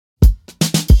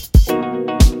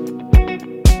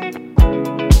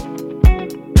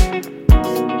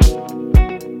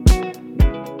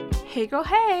Hey girl,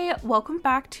 hey! Welcome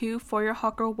back to For Your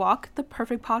Hot Girl Walk, the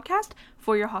perfect podcast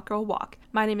for your hot girl walk.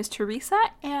 My name is Teresa,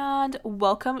 and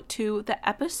welcome to the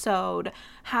episode.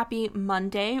 Happy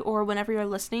Monday, or whenever you're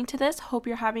listening to this. Hope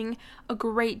you're having a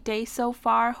great day so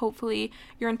far. Hopefully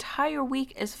your entire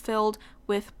week is filled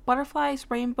with butterflies,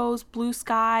 rainbows, blue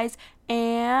skies,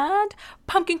 and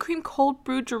pumpkin cream cold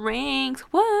brew drinks.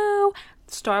 Woo!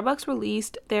 Starbucks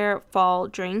released their fall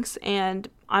drinks, and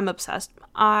I'm obsessed.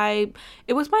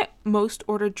 It was my most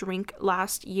ordered drink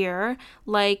last year.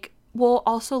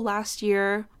 Also last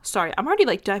year, sorry, I'm already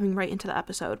diving right into the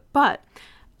episode, but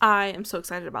I am so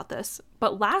excited about this.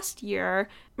 But last year,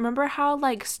 remember how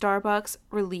Starbucks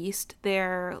released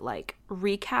their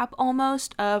recap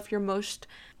almost of your most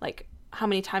how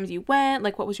many times you went,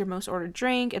 what was your most ordered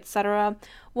drink, etc.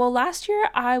 Well, last year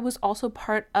I was also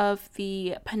part of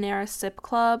the Panera Sip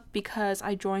Club because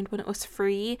I joined when it was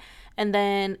free, and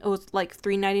then it was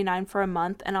 $3.99 for a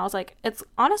month, and I was like, it's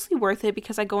honestly worth it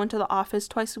because I go into the office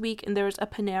twice a week and there's a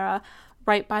Panera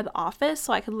right by the office,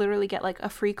 so I could literally get a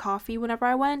free coffee whenever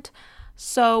I went.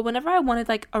 So whenever I wanted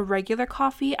a regular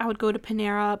coffee, I would go to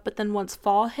Panera, but then once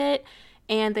fall hit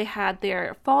and they had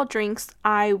their fall drinks,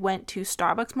 I went to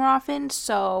Starbucks more often.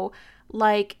 So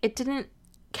it didn't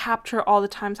capture all the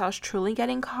times I was truly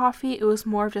getting coffee. It was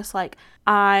more of just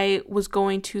I was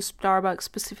going to Starbucks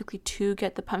specifically to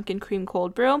get the pumpkin cream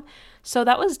cold brew. So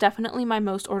that was definitely my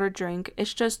most ordered drink.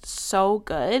 It's just so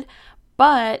good.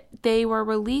 But they were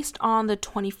released on the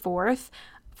 24th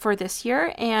for this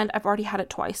year, and I've already had it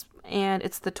twice, and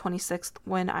it's the 26th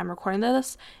when I'm recording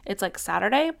this. It's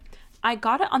Saturday. I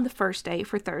got it on the first day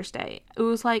for Thursday. It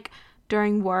was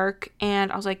during work,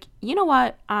 and I was like, you know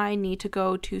what? I need to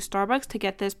go to Starbucks to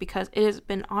get this because it has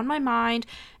been on my mind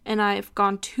and I've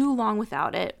gone too long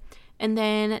without it. And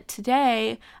then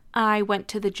today I went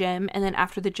to the gym, and then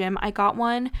after the gym I got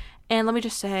one, and let me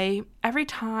just say, every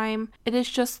time it is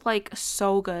just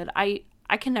so good. I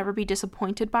can never be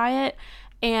disappointed by it.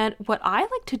 And what I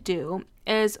like to do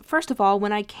is, first of all,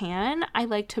 when I can, I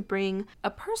like to bring a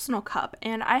personal cup.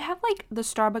 And I have the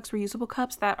Starbucks reusable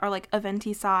cups that are a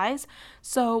venti size.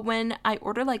 So when I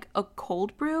order a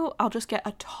cold brew, I'll just get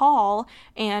a tall.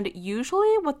 And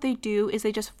usually what they do is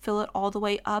they just fill it all the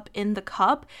way up in the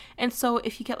cup. And so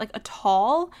if you get a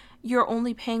tall, you're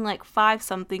only paying $5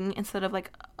 something instead of a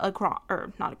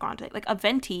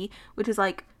venti, which is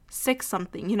 $6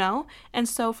 something, you know? And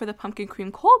so for the pumpkin cream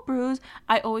cold brews,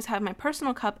 I always have my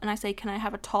personal cup and I say, can I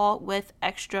have a tall with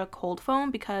extra cold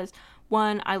foam? Because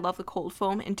one, I love the cold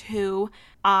foam, and two,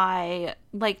 I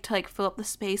like to fill up the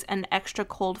space, and extra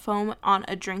cold foam on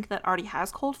a drink that already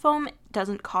has cold foam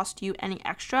doesn't cost you any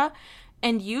extra.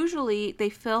 And usually they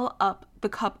fill up the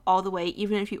cup all the way,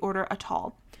 even if you order a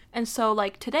tall. And so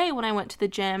today when I went to the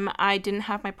gym, I didn't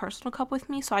have my personal cup with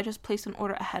me, so I just placed an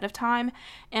order ahead of time,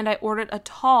 and I ordered a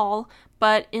tall,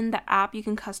 but in the app you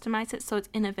can customize it so it's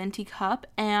in a venti cup,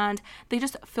 and they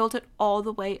just filled it all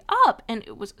the way up, and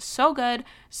it was so good.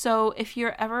 So if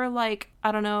you're ever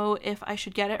I don't know if I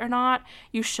should get it or not,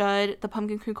 you should. The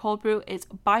pumpkin cream cold brew is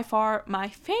by far my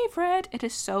favorite. It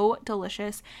is so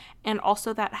delicious, and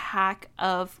also that hack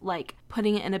of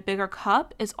putting it in a bigger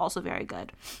cup is also very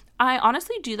good. I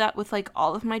honestly do that with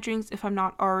all of my drinks if I'm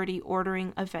not already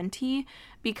ordering a venti,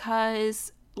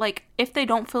 because if they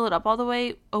don't fill it up all the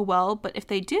way, oh well, but if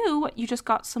they do, you just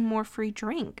got some more free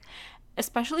drink.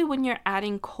 Especially when you're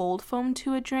adding cold foam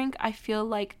to a drink, I feel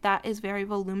that is very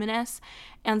voluminous,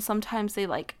 and sometimes they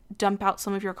dump out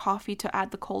some of your coffee to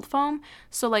add the cold foam.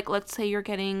 So let's say you're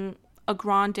getting a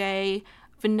grande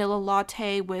vanilla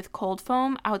latte with cold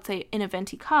foam, I would say in a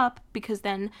venti cup, because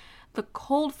then the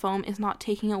cold foam is not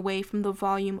taking away from the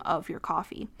volume of your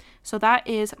coffee. So that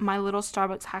is my little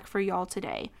Starbucks hack for y'all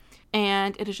today.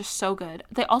 And it is just so good.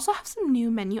 They also have some new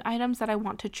menu items that I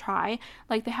want to try.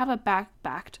 They have a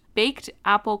baked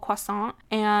apple croissant,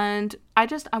 and I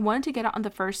wanted to get it on the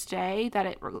first day that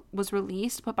it was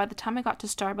released, but by the time I got to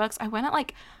Starbucks, I went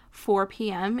at 4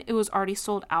 p.m. It was already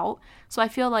sold out. So I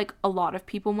feel a lot of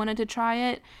people wanted to try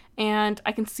it, and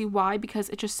I can see why, because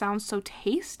it just sounds so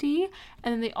tasty.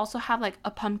 And then they also have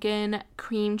a pumpkin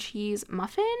cream cheese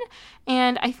muffin,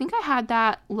 and I think I had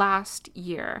that last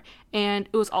year, and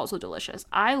it was also delicious.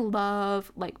 I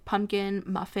love pumpkin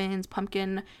muffins,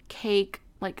 pumpkin cake,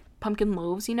 pumpkin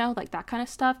loaves, that kind of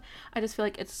stuff. I just feel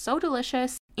it's so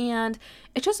delicious, and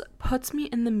it just puts me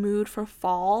in the mood for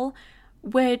fall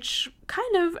which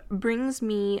kind of brings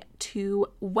me to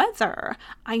weather.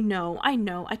 I know,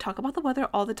 I talk about the weather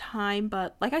all the time,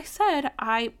 but like I said,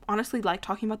 I honestly like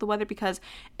talking about the weather because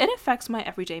it affects my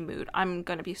everyday mood. I'm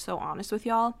gonna be so honest with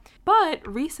y'all. But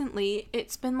recently,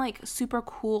 it's been like super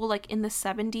cool, like in the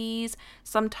 70s,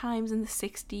 sometimes in the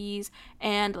 60s,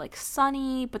 and like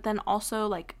sunny, but then also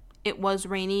like it was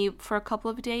rainy for a couple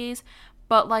of days.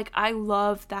 But like I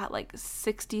love that like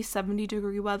 60,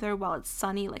 70-degree weather while it's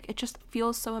sunny. Like it just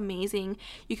feels so amazing.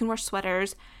 You can wear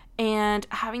sweaters, and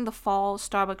having the fall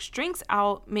Starbucks drinks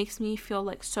out makes me feel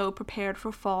like so prepared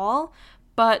for fall.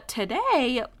 But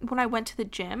today, when I went to the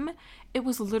gym, it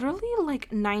was literally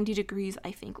like 90 degrees,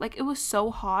 I think. Like it was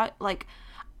so hot. Like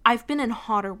I've been in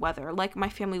hotter weather. Like my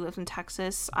family lives in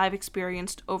Texas. I've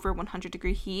experienced over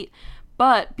 100-degree heat.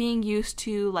 But being used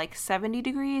to like 70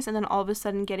 degrees and then all of a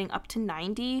sudden getting up to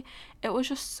 90, it was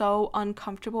just so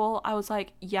uncomfortable. I was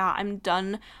like, yeah, I'm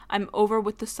done. I'm over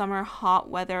with the summer hot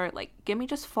weather. Like, give me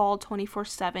just fall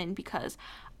 24/7 because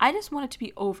I just want it to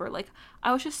be over. Like,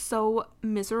 I was just so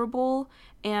miserable,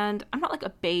 and I'm not like a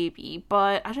baby,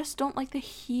 but I just don't like the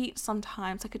heat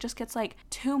sometimes. Like, it just gets like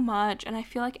too much, and I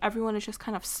feel like everyone is just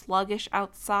kind of sluggish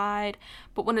outside.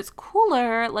 But when it's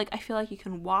cooler, like, I feel like you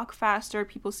can walk faster,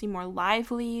 people seem more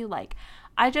lively. Like,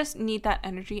 I just need that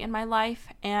energy in my life,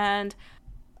 and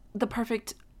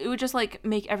it would just like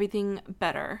make everything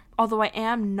better. Although I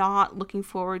am not looking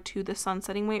forward to the sun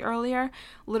setting way earlier.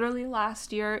 Literally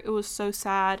last year, it was so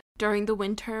sad during the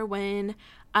winter when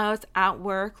I was at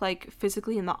work, like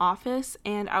physically in the office,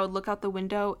 and I would look out the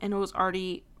window and it was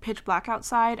already pitch black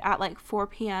outside at like 4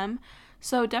 p.m.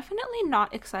 So definitely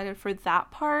not excited for that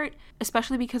part,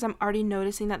 especially because I'm already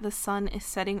noticing that the sun is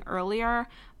setting earlier.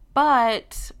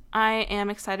 But I am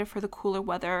excited for the cooler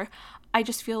weather. I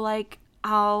just feel like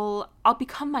I'll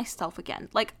become myself again.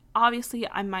 Like, obviously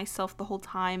I'm myself the whole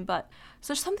time, but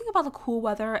so there's something about the cool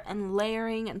weather and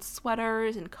layering and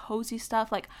sweaters and cozy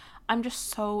stuff. Like, I'm just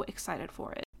so excited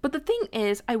for it. But the thing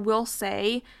is, I will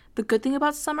say, the good thing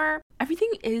about summer,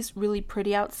 everything is really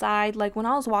pretty outside. Like, when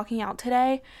I was walking out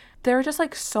today, there were just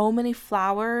like so many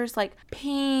flowers, like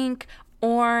pink,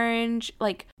 orange,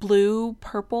 like blue,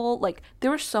 purple. Like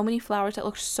there were so many flowers that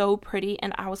looked so pretty,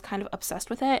 and I was kind of obsessed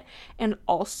with it. And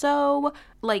also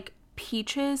like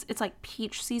peaches, it's like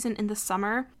peach season in the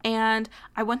summer, and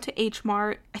I went to H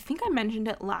Mart. I think I mentioned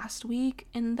it last week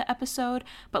in the episode,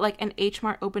 but like an H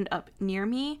Mart opened up near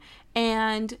me,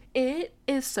 and it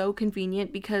is so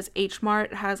convenient because H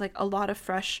Mart has like a lot of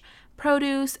fresh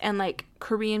produce and like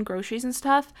Korean groceries and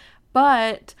stuff.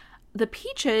 But the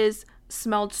peaches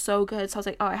smelled so good, so I was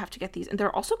like, oh, I have to get these. And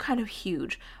they're also kind of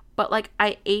huge, but like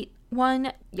I ate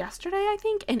one yesterday, I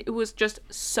think, and it was just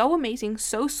so amazing,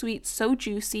 so sweet, so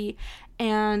juicy.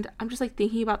 And I'm just like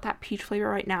thinking about that peach flavor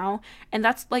right now, and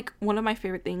that's like one of my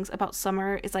favorite things about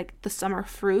summer is like the summer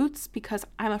fruits, because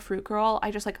I'm a fruit girl.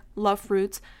 I just like love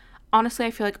fruits. Honestly,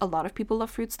 I feel like a lot of people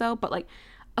love fruits though, but like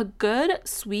a good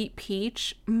sweet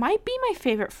peach might be my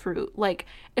favorite fruit. Like,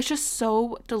 it's just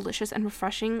so delicious and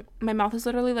refreshing. My mouth is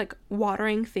literally like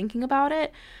watering thinking about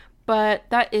it. But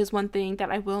that is one thing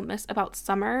that I will miss about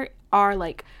summer are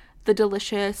like the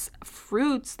delicious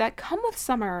fruits that come with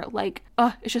summer. Like,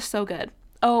 it's just so good.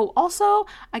 Oh, also,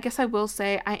 I guess I will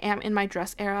say I am in my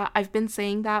dress era. I've been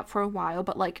saying that for a while,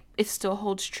 but like it still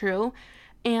holds true.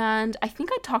 And I think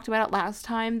I talked about it last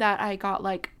time that I got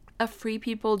like a Free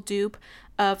People dupe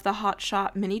of the Hot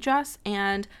Shot mini dress,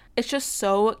 and it's just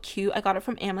so cute. I got it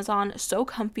from Amazon, so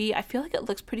comfy. I feel like it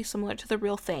looks pretty similar to the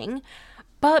real thing,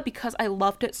 but because I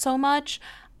loved it so much,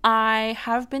 I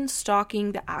have been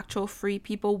stalking the actual Free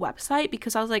People website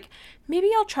because I was like, maybe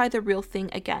I'll try the real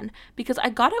thing again, because I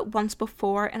got it once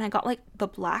before and I got like the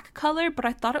black color, but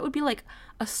I thought it would be like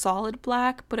a solid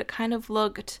black, but it kind of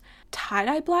looked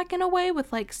tie-dye black in a way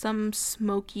with like some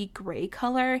smoky gray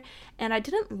color, and I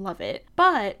didn't love it.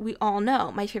 But we all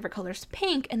know my favorite color is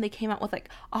pink, and they came out with like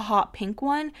a hot pink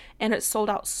one, and it sold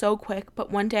out so quick.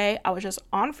 But one day I was just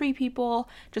on Free People,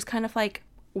 just kind of like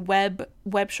web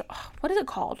shop, what is it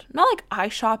called? Not like eye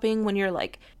shopping when you're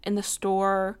like in the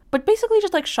store, but basically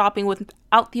just like shopping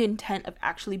without the intent of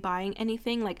actually buying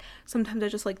anything. Like sometimes I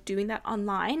just like doing that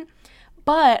online.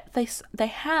 But they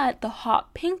had the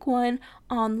hot pink one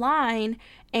online,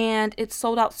 and it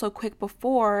sold out so quick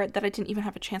before that I didn't even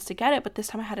have a chance to get it. But this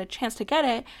time I had a chance to get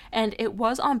it, and it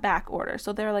was on back order.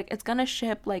 So they're like, it's gonna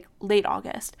ship like late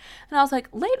August. And I was like,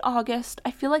 late August?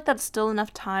 I feel like that's still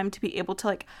enough time to be able to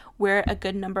like wear it a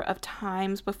good number of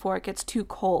times before it gets too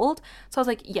cold. So I was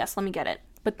like, yes, let me get it.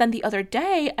 But then the other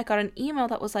day I got an email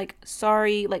that was like,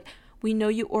 sorry, like, we know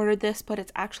you ordered this, but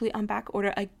it's actually on back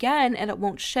order again and it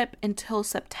won't ship until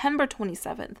September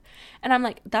 27th. And I'm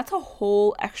like, that's a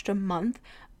whole extra month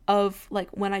of like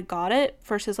when I got it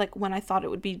versus like when I thought it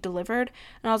would be delivered.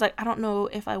 And I was like, I don't know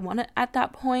if I want it at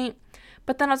that point.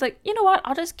 But then I was like, you know what?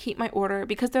 I'll just keep my order,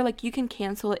 because they're like, you can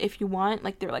cancel it if you want.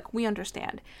 Like, they're like, we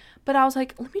understand. But I was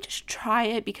like, let me just try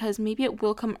it, because maybe it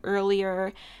will come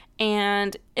earlier.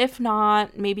 And if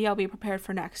not, maybe I'll be prepared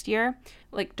for next year,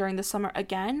 like during the summer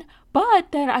again.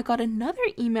 But then I got another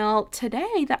email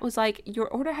today that was like, your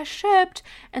order has shipped.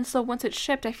 And so once it's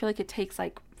shipped, I feel like it takes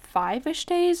like 5-ish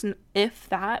days, and if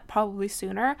that, probably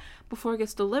sooner, before it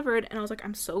gets delivered. And I was like,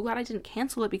 I'm so glad I didn't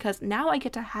cancel it, because now I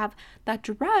get to have that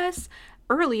dress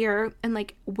earlier and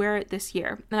like wear it this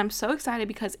year. And I'm so excited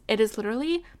because it is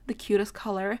literally the cutest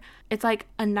color. It's like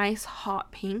a nice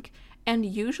hot pink, and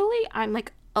usually I'm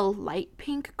like a light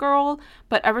pink girl,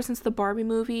 but ever since the Barbie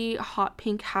movie, hot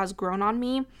pink has grown on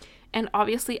me. And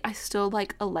obviously I still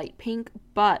like a light pink,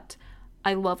 but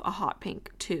I love a hot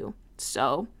pink too.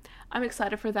 So I'm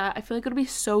excited for that. I feel like it'll be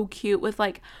so cute with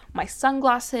like my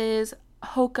sunglasses,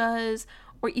 hokas,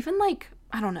 or even like,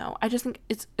 I don't know. I just think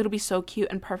it'll be so cute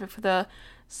and perfect for the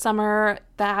summer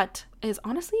that is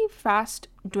honestly fast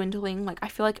dwindling. Like, I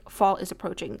feel like fall is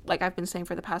approaching, like I've been saying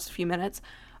for the past few minutes,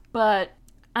 but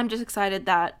I'm just excited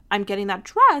that I'm getting that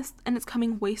dress and it's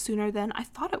coming way sooner than I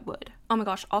thought it would. Oh my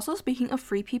gosh. Also, speaking of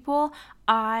Free People,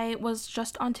 I was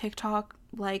just on TikTok,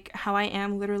 like how I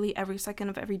am literally every second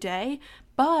of every day,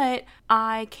 but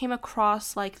I came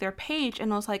across like their page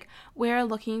and it was like, we're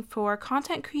looking for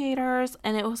content creators,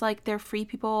 and it was like their Free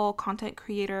People content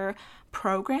creator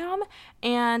program,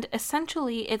 and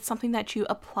essentially it's something that you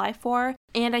apply for,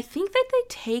 and I think that they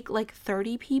take like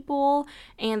 30 people,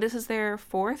 and this is their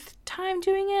 4th time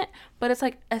doing it, but it's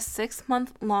like a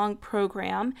 6-month long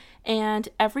program, and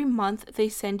every month they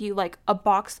send you like a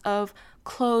box of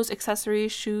clothes,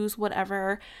 accessories, shoes,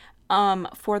 whatever,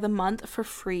 for the month for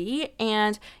free,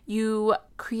 and you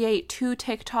create 2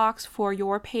 TikToks for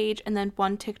your page and then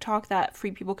 1 TikTok that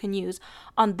Free People can use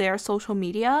on their social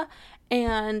media.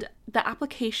 And the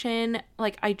application,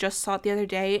 like I just saw it the other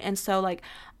day, and so like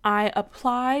I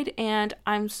applied, and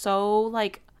I'm so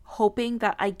like hoping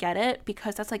that I get it,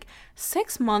 because that's like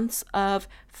 6 months of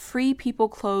Free People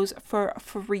clothes for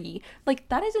free. Like,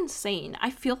 that is insane. I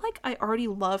feel like I already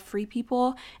love Free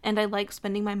People and I like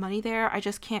spending my money there. I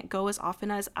just can't go as often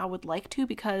as I would like to,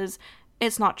 because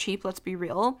it's not cheap, let's be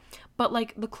real. But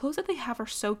like the clothes that they have are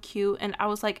so cute, and I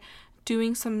was like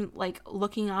doing some like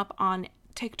looking up on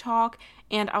TikTok,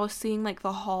 and I was seeing like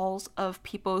the hauls of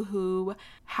people who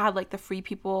had like the Free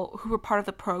People who were part of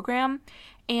the program,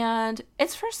 and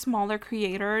it's for smaller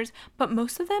creators, but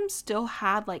most of them still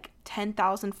had like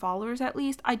 10,000 followers at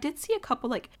least. I did see a couple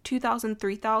like 2,000,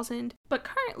 3,000, but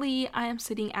currently I am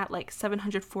sitting at like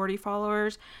 740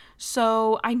 followers.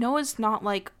 So I know it's not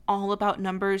like all about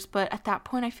numbers, but at that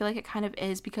point I feel like it kind of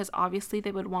is, because obviously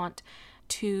they would want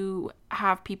to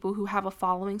have people who have a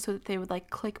following so that they would like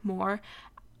click more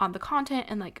on the content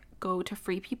and like go to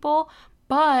Free People.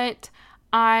 But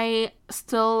I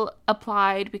still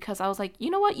applied because I was like, you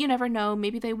know what, you never know,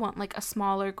 maybe they want like a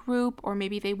smaller group, or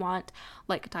maybe they want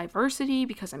like diversity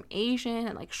because I'm Asian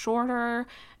and like shorter,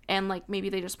 and like maybe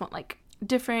they just want like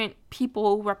different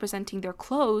people representing their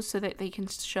clothes so that they can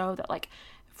show that like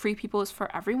Free People is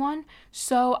for everyone.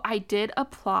 So I did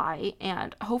apply,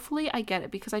 and hopefully I get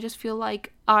it, because I just feel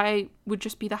like I would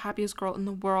just be the happiest girl in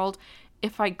the world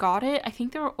if I got it. I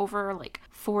think there were over like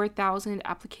 4,000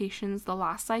 applications the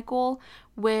last cycle,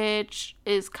 which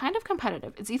is kind of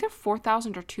competitive. It's either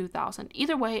 4,000 or 2,000.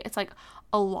 Either way, it's like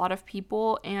a lot of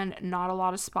people and not a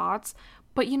lot of spots.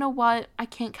 But you know what? I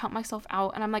can't count myself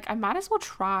out, and I'm like, I might as well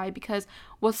try, because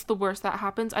what's the worst that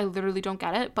happens? I literally don't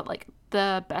get it. But like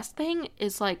the best thing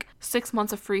is like 6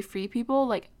 months of Free People.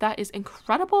 Like, that is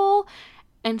incredible.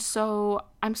 And so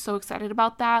I'm so excited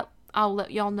about that. I'll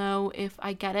let y'all know if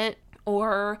I get it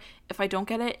or if I don't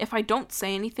get it. If I don't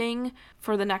say anything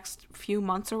for the next few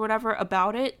months or whatever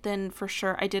about it, then for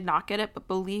sure I did not get it. But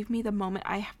believe me, the moment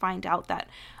I find out that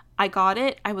I got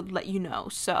it, I would let you know.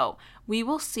 So we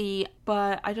will see.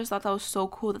 But I just thought that was so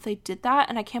cool that they did that,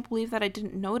 and I can't believe that I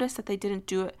didn't notice that they didn't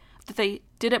do it, that they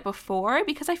did it before,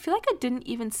 because I feel like I didn't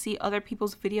even see other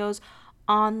people's videos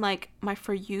on like my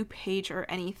For You page or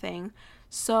anything.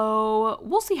 So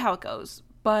we'll see how it goes.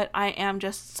 but I am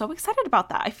just so excited about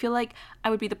that. I feel like I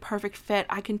would be the perfect fit.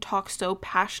 I can talk so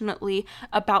passionately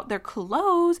about their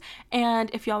clothes. And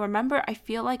if y'all remember, I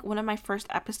feel like one of my first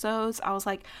episodes, I was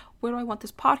like, where do I want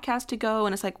this podcast to go?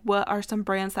 And it's like, what are some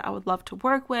brands that I would love to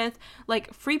work with?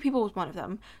 Like, Free People was one of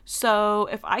them. So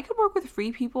if I could work with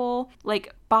Free People,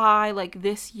 like, by like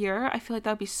this year, I feel like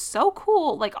that would be so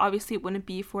cool. Like, obviously it wouldn't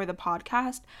be for the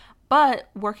podcast, but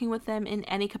working with them in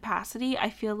any capacity, I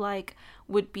feel like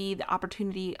would be the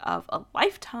opportunity of a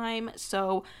lifetime.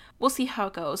 So we'll see how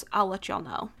it goes. I'll let y'all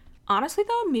know. Honestly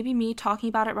though, maybe me talking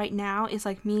about it right now is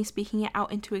like me speaking it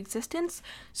out into existence.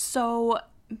 So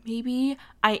maybe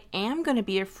I am going to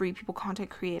be a Free People content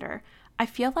creator. I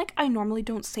feel like I normally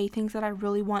don't say things that I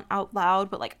really want out loud,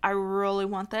 but like I really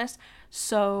want this.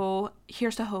 So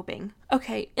here's to hoping.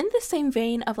 Okay, in the same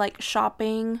vein of like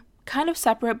shopping, kind of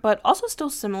separate but also still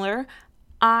similar,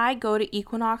 I go to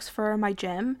Equinox for my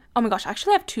gym. Oh my gosh, I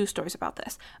actually have two stories about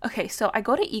this. Okay, so I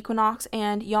go to Equinox,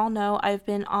 and y'all know I've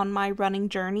been on my running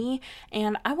journey,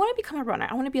 and I want to become a runner.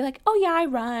 I want to be like, oh yeah, I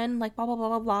run, like blah, blah, blah,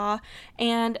 blah, blah.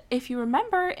 And if you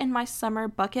remember in my summer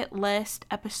bucket list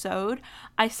episode,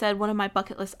 I said one of my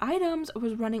bucket list items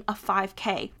was running a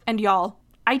 5K. And y'all,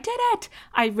 I did it!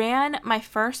 I ran my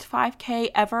first 5K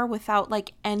ever without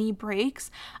like any breaks.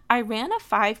 I ran a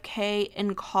 5K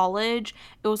in college.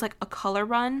 It was like a color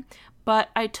run, but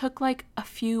I took like a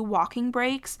few walking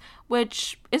breaks,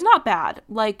 which is not bad.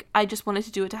 Like, I just wanted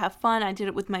to do it to have fun. I did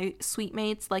it with my suite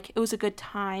mates. Like, it was a good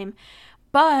time.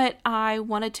 But I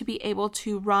wanted to be able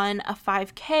to run a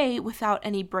 5K without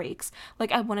any breaks.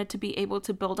 Like, I wanted to be able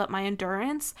to build up my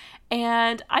endurance,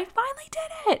 and I finally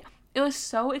did it. It was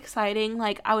so exciting.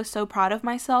 Like, I was so proud of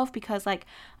myself because like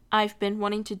I've been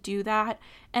wanting to do that.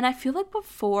 And I feel like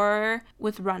before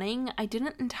with running, I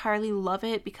didn't entirely love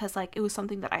it because like it was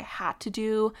something that I had to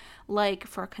do, like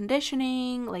for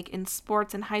conditioning, like in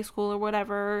sports in high school or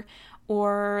whatever,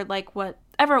 or like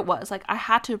whatever it was. Like, I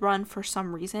had to run for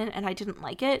some reason and I didn't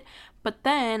like it. But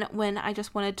then when I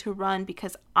just wanted to run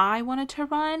because I wanted to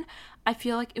run, I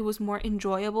feel like it was more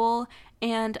enjoyable.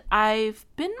 And I've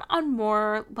been on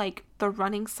more like the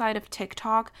running side of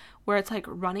TikTok, where it's like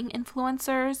running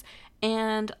influencers,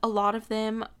 and a lot of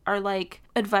them are like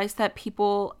advice that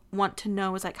people want to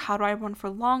know is like, how do I run for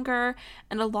longer?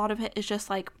 And a lot of it is just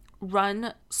like,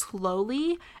 run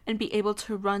slowly and be able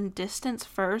to run distance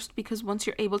first, because once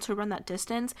you're able to run that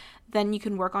distance, then you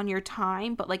can work on your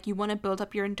time. But like, you want to build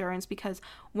up your endurance, because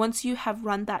once you have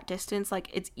run that distance, like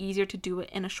it's easier to do it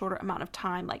in a shorter amount of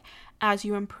time, like as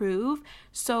you improve.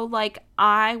 So like,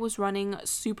 I was running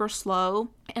super slow,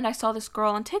 and I saw this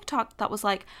girl on TikTok that was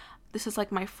like, this is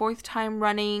like my 4th time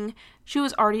running. She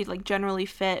was already like generally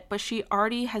fit, but she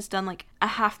already has done like a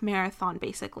half marathon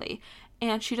basically.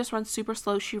 And she just runs super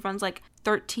slow. She runs like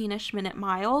 13-ish minute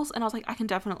miles. And I was like, I can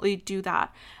definitely do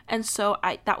that. And so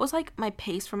that was like my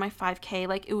pace for my 5K.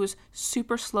 Like, it was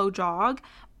super slow jog,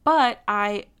 but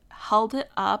I held it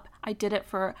up. I did it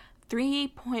for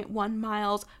 3.1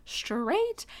 miles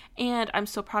straight, and I'm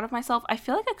so proud of myself. I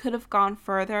feel like I could have gone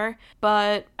further,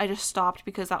 but I just stopped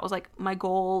because that was like my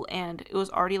goal, and it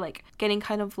was already like getting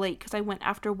kind of late because I went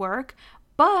after work.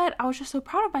 But I was just so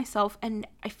proud of myself, and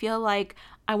I feel like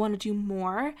I want to do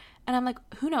more. And I'm like,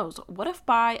 who knows? What if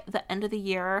by the end of the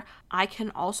year, I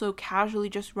can also casually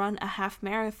just run a half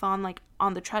marathon like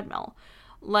on the treadmill?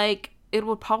 Like, it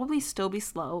will probably still be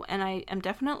slow, and I am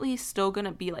definitely still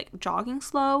gonna be like jogging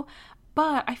slow,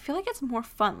 but I feel like it's more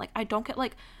fun. Like, I don't get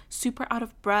like super out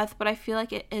of breath, but I feel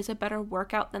like it is a better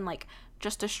workout than like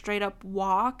just a straight up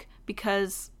walk,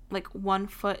 because like one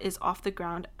foot is off the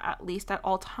ground at least at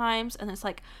all times, and it's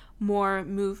like more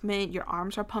movement, your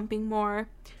arms are pumping more.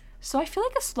 So I feel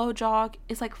like a slow jog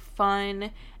is like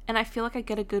fun, and I feel like I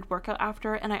get a good workout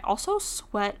after. And I also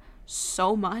sweat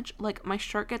so much, like my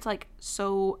shirt gets like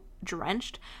so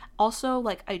drenched. Also,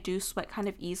 like, I do sweat kind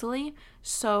of easily,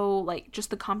 so like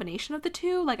just the combination of the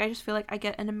two, like I just feel like I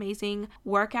get an amazing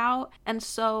workout. And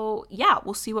so yeah,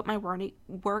 we'll see what my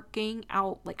working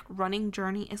out like running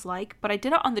journey is like. But I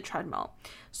did it on the treadmill,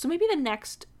 so maybe the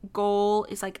next goal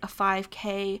is like a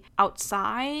 5K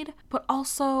outside. But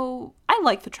also, I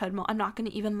like the treadmill, I'm not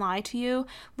gonna even lie to you.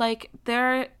 Like,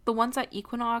 they're the ones at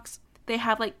Equinox, they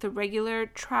have like the regular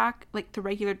track, like the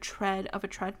regular tread of a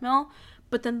treadmill,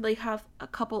 but then they have a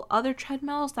couple other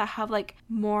treadmills that have like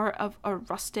more of a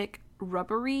rustic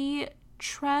rubbery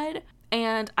tread,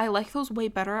 and I like those way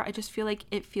better. I just feel like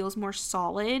it feels more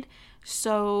solid.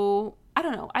 So I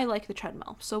don't know, I like the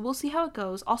treadmill. So we'll see how it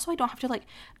goes. Also, I don't have to like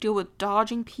deal with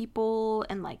dodging people,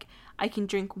 and like I can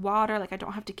drink water. Like, I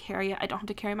don't have to carry it. I don't have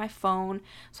to carry my phone.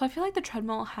 So I feel like the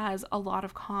treadmill has a lot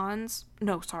of cons.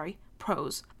 No, sorry.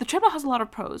 pros. The treadmill has a lot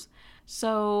of pros.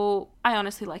 So I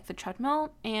honestly like the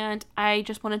treadmill, and I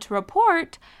just wanted to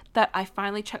report that I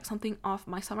finally checked something off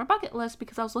my summer bucket list,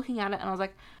 because I was looking at it and I was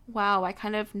like, wow, I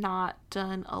kind of not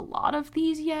done a lot of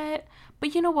these yet.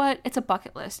 But you know what? It's a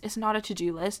bucket list. It's not a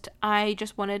to-do list. I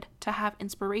just wanted to have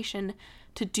inspiration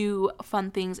to do fun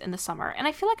things in the summer. And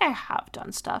I feel like I have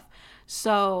done stuff.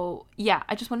 So yeah,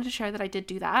 I just wanted to share that I did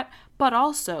do that. But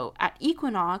also at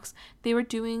Equinox, they were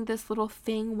doing this little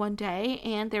thing one day,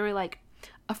 and they were like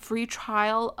a free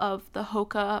trial of the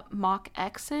Hoka Mach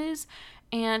X's.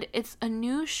 And it's a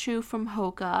new shoe from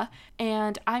Hoka,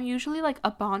 and I'm usually like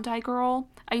a Bondi girl.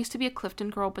 I used to be a Clifton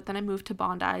girl, but then I moved to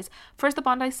Bondi's. First the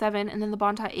Bondi 7 and then the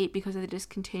Bondi 8 because they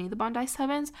discontinued the Bondi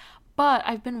 7s. But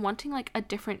I've been wanting like a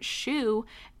different shoe,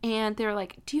 and they were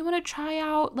like, do you want to try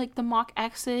out like the Mach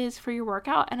X's for your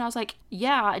workout? And I was like,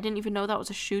 yeah, I didn't even know that was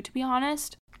a shoe, to be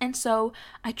honest. And so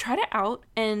I tried it out,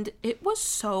 and it was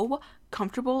so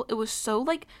comfortable. It was so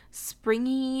like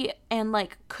springy and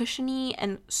like cushiony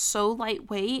and so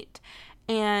lightweight,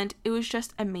 and it was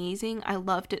just amazing. I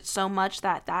loved it so much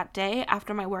that day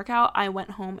after my workout I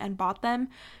went home and bought them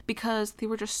because they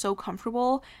were just so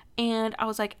comfortable. And I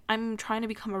was like, I'm trying to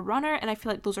become a runner, and I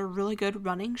feel like those are really good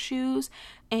running shoes.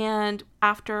 And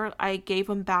after I gave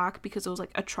them back because it was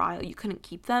like a trial, you couldn't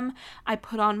keep them, I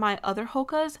put on my other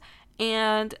Hokas,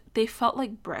 and they felt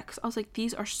like bricks. I was like,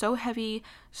 these are so heavy,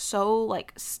 so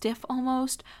like stiff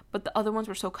almost, but the other ones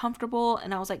were so comfortable,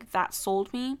 and I was like, that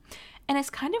sold me. And it's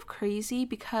kind of crazy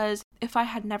because if I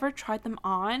had never tried them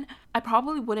on, I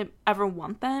probably wouldn't ever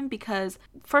want them, because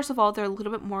first of all, they're a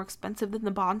little bit more expensive than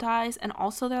the Bondis, and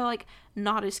also they're like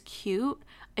not as cute.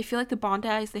 I feel like the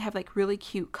Bondis, they have like really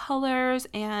cute colors,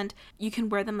 and you can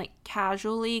wear them like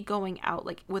casually going out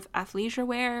like with athleisure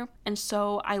wear, and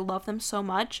so I love them so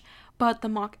much. But the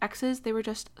Mach X's, they were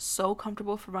just so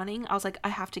comfortable for running. I was like, I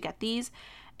have to get these.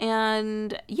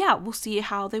 And yeah, we'll see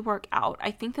how they work out. I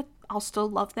think that I'll still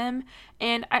love them.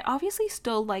 And I obviously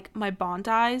still like my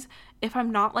Bondis. If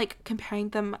I'm not like comparing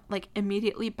them like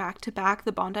immediately back to back,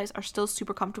 the Bondis are still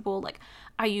super comfortable. Like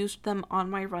I used them on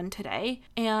my run today,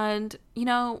 and you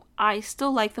know, I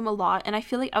still like them a lot, and I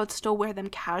feel like I would still wear them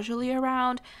casually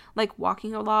around, like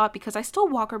walking a lot, because I still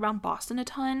walk around Boston a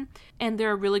ton, and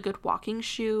they're a really good walking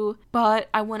shoe. But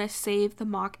I want to save the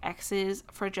Mach X's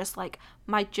for just like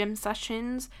my gym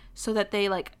sessions so that they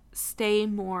like stay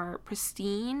more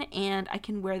pristine and I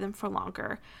can wear them for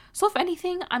longer. So if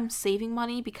anything, I'm saving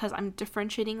money because I'm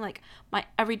differentiating like my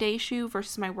everyday shoe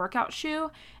versus my workout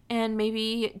shoe, and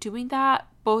maybe doing that,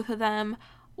 both of them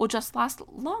will just last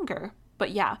longer.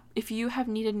 But yeah, if you have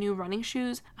needed new running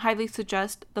shoes, I highly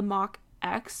suggest the Mach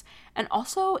X. And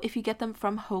also, if you get them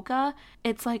from Hoka,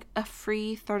 it's like a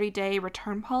free 30-day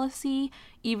return policy,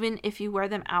 even if you wear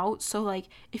them out. So like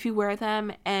if you wear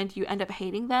them and you end up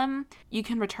hating them, you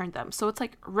can return them. So it's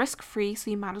like risk-free,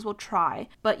 so you might as well try.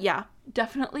 But yeah,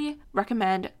 definitely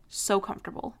recommend. So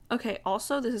comfortable. Okay,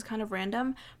 also, this is kind of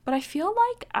random, but I feel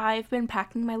like I've been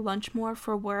packing my lunch more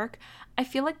for work. I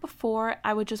feel like before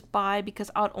I would just buy because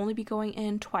I would only be going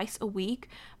in twice a week,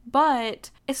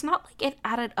 but it's not like it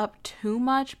added up too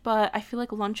much. But I feel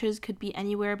like lunches could be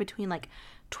anywhere between like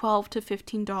 $12 to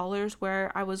 $15 where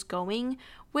I was going,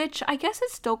 which I guess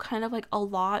is still kind of like a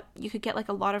lot. You could get like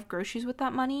a lot of groceries with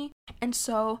that money. And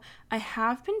so I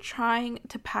have been trying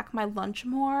to pack my lunch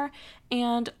more,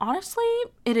 and honestly,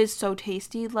 it is so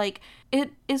tasty. Like,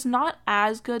 it is not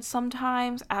as good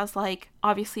sometimes as like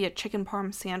obviously a chicken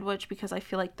parm sandwich, because I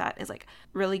feel like that is like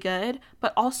really good,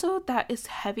 but also that is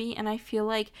heavy, and I feel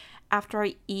like after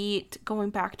I eat,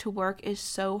 going back to work is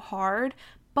so hard.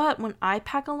 But when I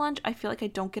pack a lunch, I feel like I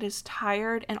don't get as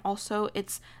tired, and also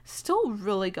it's still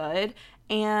really good,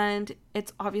 and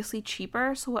it's obviously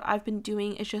cheaper. So what I've been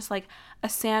doing is just like a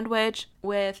sandwich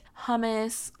with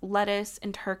hummus, lettuce,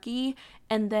 and turkey,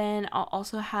 and then I'll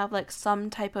also have like some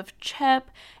type of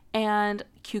chip and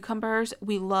cucumbers.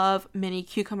 We love mini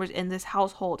cucumbers in this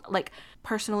household. Like,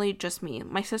 personally, just me.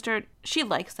 My sister, she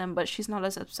likes them, but she's not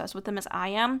as obsessed with them as I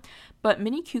am. But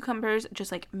mini cucumbers just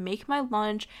like make my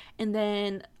lunch, and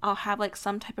then I'll have like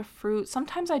some type of fruit.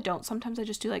 Sometimes I don't. Sometimes I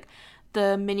just do like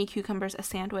the mini cucumbers, a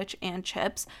sandwich, and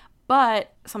chips.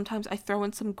 But sometimes I throw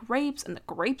in some grapes, and the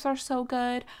grapes are so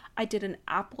good. I did an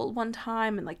apple one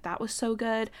time, and like that was so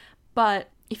good. But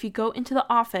if you go into the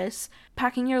office,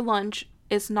 packing your lunch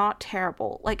is not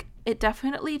terrible. Like, it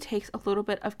definitely takes a little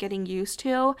bit of getting used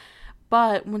to,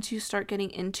 but once you start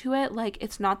getting into it, like,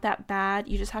 it's not that bad.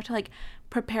 You just have to like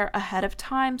prepare ahead of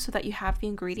time so that you have the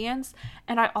ingredients.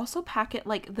 And I also pack it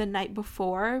like the night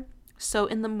before, So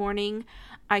in the morning,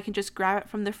 I can just grab it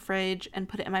from the fridge and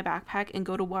put it in my backpack and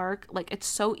go to work. Like, it's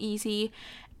so easy,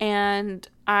 and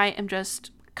I am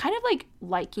just kind of like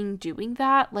liking doing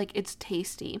that. Like, it's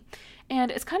tasty. And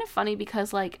it's kind of funny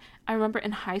because, like, I remember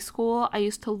in high school, I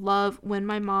used to love when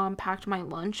my mom packed my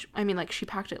lunch. I mean, like, she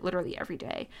packed it literally every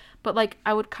day. But, like,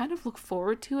 I would kind of look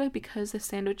forward to it because the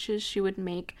sandwiches she would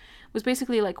make was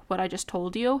basically like what I just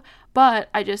told you. But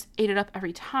I just ate it up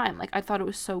every time. Like, I thought it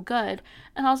was so good.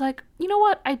 And I was like, you know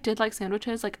what? I did like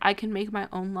sandwiches. Like, I can make my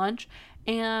own lunch.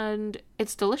 And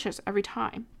it's delicious every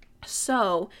time.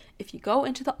 So, if you go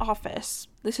into the office,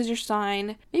 this is your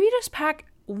sign. Maybe just pack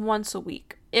once a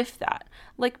week, if that,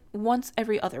 like once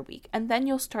every other week, and then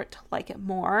you'll start to like it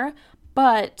more.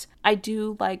 But I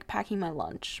do like packing my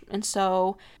lunch, and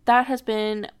so that has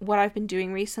been what I've been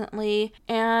doing recently.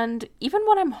 And even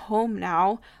when I'm home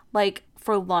now, like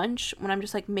for lunch, when I'm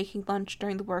just like making lunch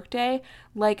during the workday,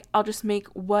 like I'll just make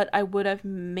what I would have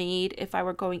made if I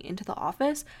were going into the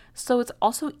office. So it's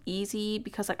also easy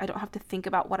because like I don't have to think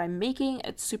about what I'm making.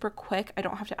 It's super quick. I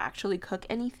don't have to actually cook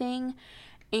anything.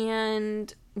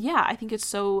 And yeah, I think it's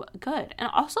so good. And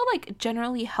also like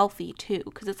generally healthy too,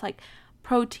 because it's like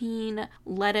protein,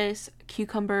 lettuce,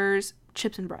 cucumbers,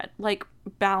 chips and bread. Like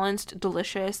balanced,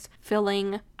 delicious,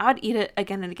 filling. I would eat it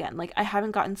again and again. Like I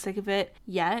haven't gotten sick of it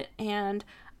yet, and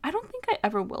I don't think I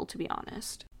ever will, to be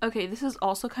honest. Okay, this is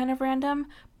also kind of random,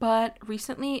 but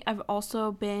recently I've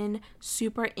also been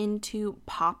super into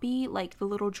Poppi, like the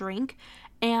little drink.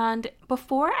 And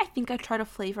before, I think I tried a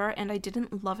flavor and I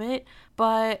didn't love it,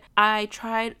 but I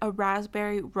tried a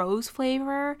raspberry rose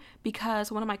flavor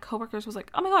because one of my coworkers was like,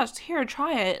 oh my gosh, here,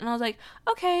 try it. And I was like,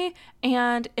 okay.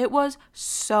 And it was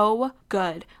so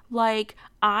good. Like,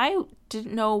 I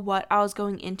didn't know what I was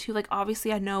going into. Like,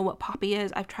 obviously I know what Poppi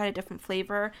is. I've tried a different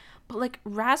flavor, but like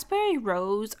raspberry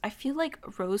rose, I feel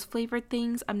like rose flavored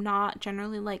things I'm not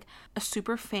generally like a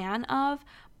super fan of.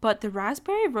 But the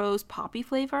raspberry rose Poppi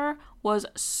flavor was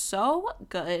so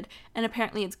good. And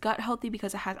apparently it's gut healthy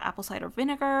because it has apple cider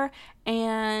vinegar.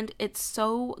 And it's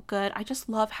so good. I just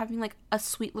love having like a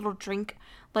sweet little drink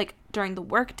like during the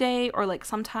workday. Or like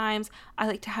sometimes I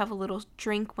like to have a little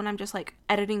drink when I'm just like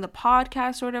editing the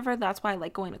podcast or whatever. That's why I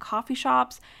like going to coffee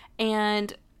shops.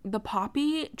 And the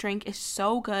Poppi drink is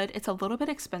so good. It's a little bit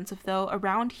expensive though.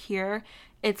 Around here,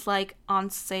 it's like on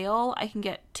sale. I can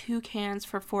get 2 cans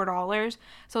for $4.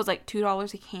 So it's like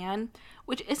 $2 a can,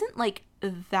 which isn't like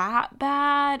that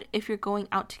bad if you're going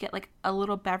out to get like a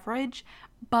little beverage.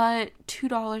 But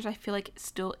 $2 I feel like it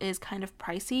still is kind of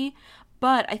pricey.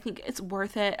 But I think it's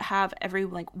worth it. Have every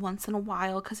like once in a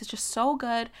while because it's just so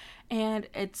good and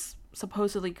it's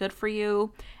supposedly good for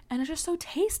you, and it's just so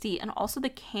tasty. And also the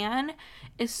can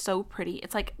is so pretty.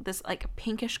 It's like this like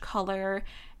pinkish color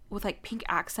with like pink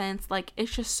accents. Like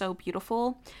it's just so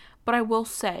beautiful. But I will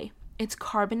say it's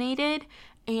carbonated,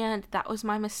 and that was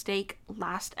my mistake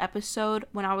last episode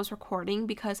when I was recording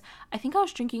because I think I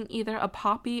was drinking either a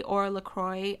Poppi or a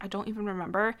LaCroix. I don't even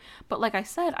remember. But like I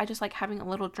said, I just like having a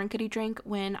little drinkity drink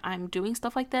when I'm doing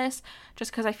stuff like this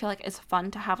just because I feel like it's fun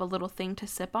to have a little thing to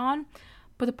sip on.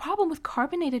 But the problem with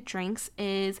carbonated drinks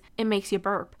is it makes you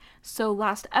burp. So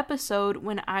last episode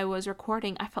when I was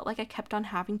recording, I felt like I kept on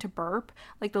having to burp,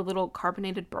 like the little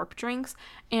carbonated burp drinks.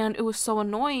 And it was so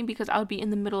annoying because I would be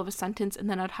in the middle of a sentence and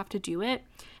then I'd have to do it.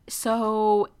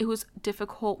 So it was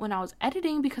difficult when I was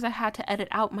editing because I had to edit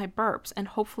out my burps, and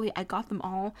hopefully I got them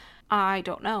all. I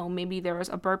don't know, maybe there was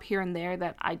a burp here and there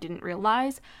that I didn't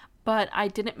realize. But I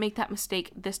didn't make that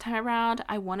mistake this time around.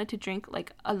 I wanted to drink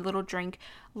like a little drink.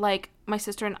 Like my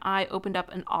sister and I opened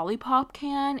up an Olipop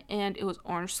can and it was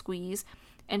orange squeeze.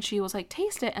 And she was like,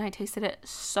 taste it. And I tasted it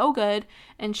so good.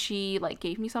 And she like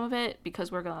gave me some of it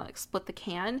because we're gonna like split the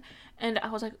can. And I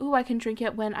was like, ooh, I can drink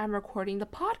it when I'm recording the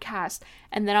podcast.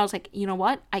 And then I was like, you know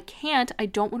what? I can't. I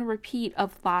don't want to repeat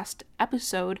of last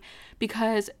episode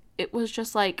because it was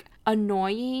just like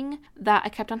annoying that I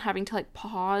kept on having to like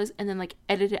pause and then like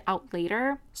edit it out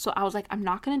later. So I was like, I'm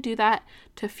not going to do that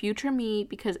to future me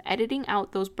because editing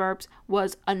out those burps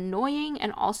was annoying.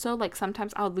 And also like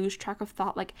sometimes I would lose track of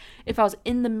thought. Like if I was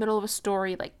in the middle of a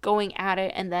story, like going at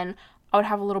it, and then I would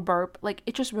have a little burp, like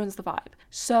it just ruins the vibe.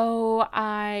 So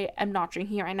I am not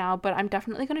drinking it right now, but I'm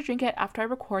definitely going to drink it after I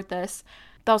record this.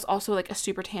 That was also like a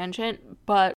super tangent,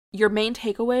 but your main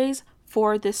takeaways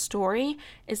for this story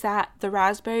is that the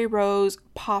raspberry rose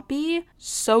Poppi,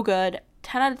 so good,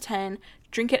 10 out of 10,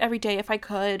 drink it every day if I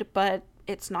could, but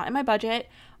it's not in my budget.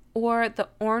 Or the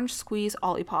orange squeeze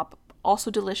Olipop, also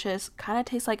delicious, kind of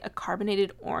tastes like a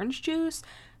carbonated orange juice,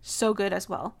 so good as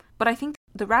well. But I think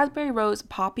the Raspberry Rose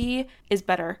Poppy is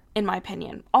better, in my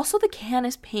opinion. Also, the can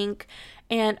is pink,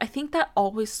 and I think that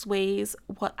always sways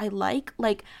what I like.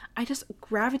 Like, I just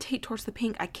gravitate towards the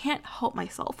pink. I can't help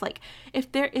myself. Like,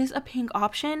 if there is a pink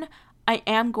option, I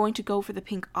am going to go for the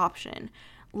pink option.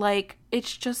 Like,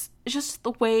 it's just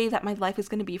the way that my life is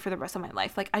going to be for the rest of my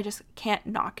life. Like, I just can't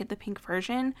not get the pink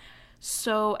version.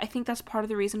 So I think that's part of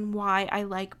the reason why I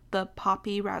like the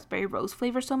Poppy Raspberry Rose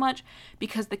flavor so much,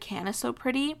 because the can is so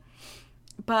pretty.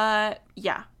 But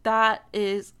yeah, that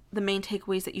is the main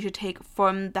takeaways that you should take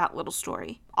from that little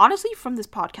story. Honestly, from this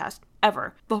podcast,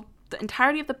 ever. The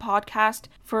entirety of the podcast,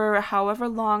 for however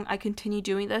long I continue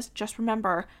doing this, just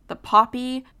remember, the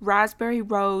Poppy Raspberry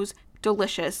Rose,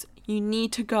 delicious. You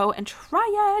need to go and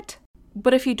try it.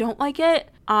 But if you don't like it,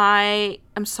 I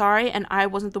am sorry, and I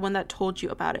wasn't the one that told you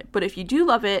about it. But if you do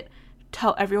love it,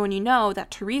 tell everyone you know that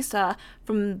Teresa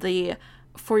from the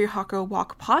For Your Hot Girl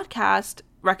Walk podcast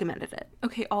recommended it.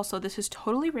 Okay, also, this is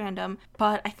totally random,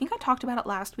 but I think I talked about it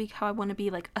last week, how I want to be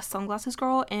like a sunglasses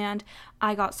girl, and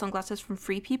I got sunglasses from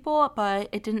Free People, but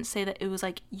it didn't say that it was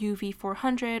like UV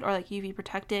 400 or like UV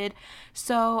protected.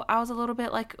 So I was a little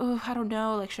bit like, oh, I don't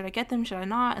know, like, should I get them, should I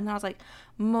not? And then I was like,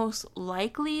 most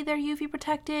likely they're UV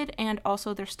protected, and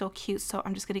also they're still cute, so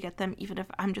I'm just gonna get them even if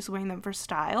I'm just wearing them for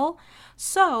style.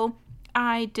 So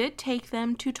I did take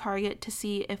them to Target to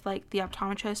see if like the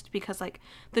optometrist, because like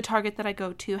the Target that I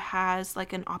go to has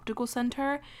like an optical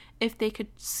center, if they could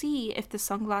see if the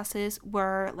sunglasses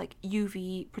were like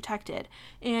UV protected.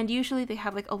 And usually they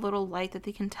have like a little light that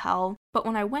they can tell. But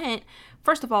when I went,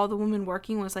 first of all, the woman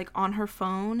working was like on her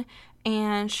phone,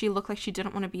 and she looked like she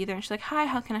didn't want to be there. And she's like, hi,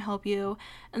 how can I help you?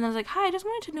 And I was like, hi, I just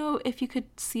wanted to know if you could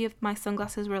see if my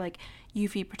sunglasses were like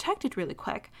UV protected really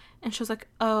quick. And she was like,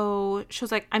 oh, she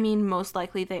was like, I mean, most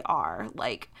likely they are.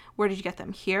 Like, where did you get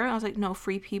them? Here? And I was like, no,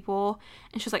 Free People.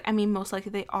 And she was like, I mean, most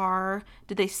likely they are.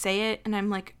 Did they say it? And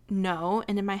I'm like, no.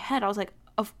 And in my head, I was like,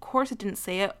 of course it didn't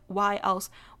say it. Why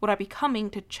else would I be coming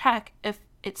to check if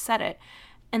it said it?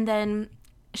 And then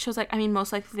she was like, I mean,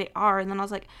 most likely they are. And then I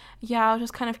was like, yeah, I was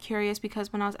just kind of curious,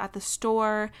 because when I was at the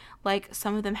store, like,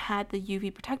 some of them had the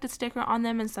UV protected sticker on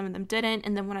them and some of them didn't.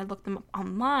 And then when I looked them up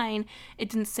online, it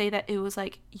didn't say that it was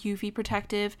like UV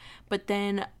protective, but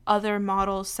then other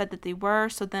models said that they were.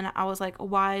 So then I was like,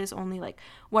 why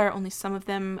are only some of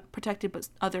them protected but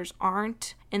others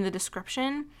aren't in the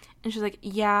description? And she's like,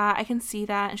 yeah, I can see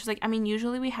that. And she's like, I mean,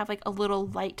 usually we have like a little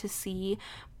light to see,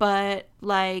 but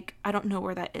like, I don't know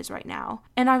where that is right now.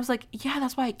 And I was like, yeah,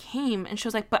 that's why I came. And she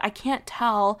was like, but I can't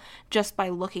tell just by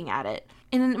looking at it.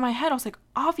 And in my head, I was like,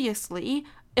 obviously,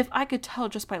 if I could tell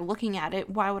just by looking at it,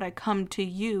 why would I come to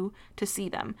you to see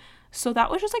them? So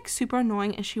that was just like super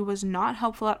annoying, and she was not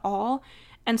helpful at all.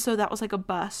 And so that was like a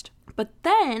bust. But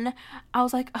then I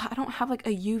was like, I don't have like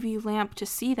a UV lamp to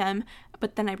see them.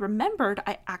 But then I remembered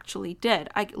I actually did.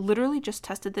 I literally just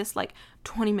tested this like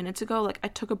 20 minutes ago. Like, I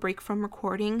took a break from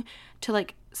recording to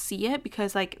like see it,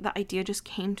 because like the idea just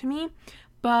came to me.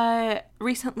 But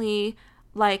recently,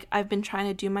 like, I've been trying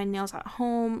to do my nails at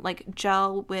home, like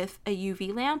gel with a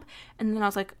UV lamp. And then I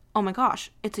was like, oh my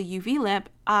gosh, it's a UV lamp.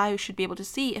 I should be able to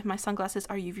see if my sunglasses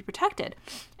are UV protected.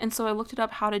 And so I looked it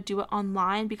up how to do it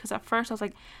online, because at first I was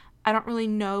like, I don't really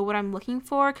know what I'm looking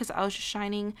for, because I was just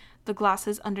shining the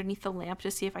glasses underneath the lamp to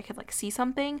see if I could like see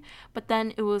something. But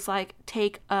then it was like,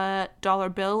 take a dollar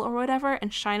bill or whatever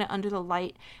and shine it under the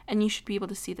light, and you should be able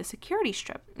to see the security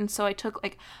strip. And so I took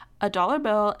like a dollar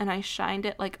bill and I shined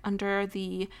it like under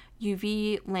the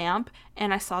UV lamp,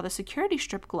 and I saw the security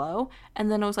strip glow.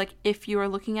 And then it was like, if you are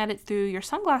looking at it through your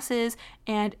sunglasses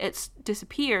and it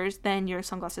disappears, then your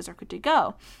sunglasses are good to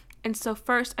go. And so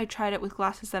first I tried it with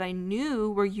glasses that I knew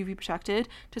were UV protected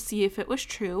to see if it was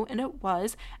true, and it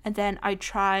was. And then I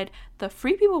tried the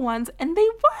Free People ones, and they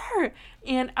were.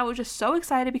 And I was just so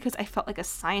excited, because I felt like a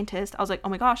scientist. I was like, oh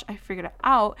my gosh, I figured it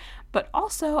out. But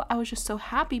also I was just so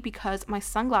happy because my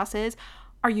sunglasses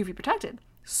are UV protected.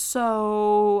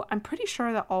 So I'm pretty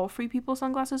sure that all Free People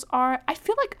sunglasses are. I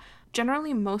feel like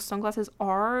generally most sunglasses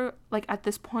are. Like, at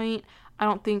this point, I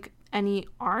don't think any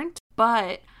aren't.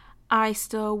 But I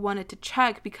still wanted to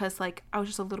check, because like I was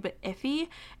just a little bit iffy.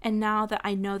 And now that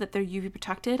I know that they're UV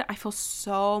protected, I feel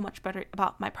so much better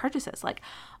about my purchases. Like,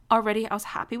 already I was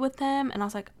happy with them, and I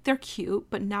was like, they're cute,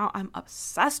 but now I'm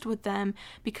obsessed with them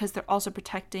because they're also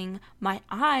protecting my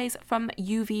eyes from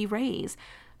UV rays.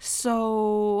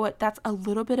 So that's a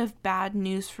little bit of bad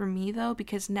news for me though,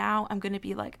 because now I'm going to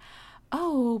be like,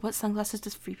 oh, what sunglasses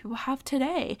does Free People have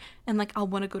today? And like, I'll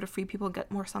want to go to Free People and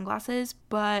get more sunglasses,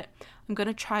 but I'm going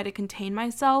to try to contain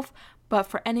myself. But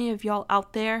for any of y'all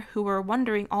out there who are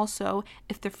wondering also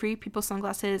if the Free People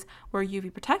sunglasses were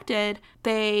UV protected,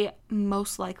 they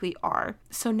most likely are.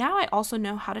 So now I also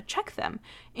know how to check them.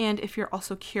 And if you're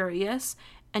also curious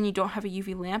and you don't have a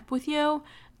UV lamp with you,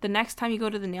 the next time you go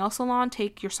to the nail salon,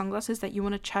 take your sunglasses that you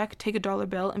want to check, take a dollar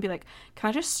bill and be like, can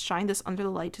I just shine this under the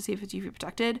light to see if it's UV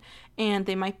protected? And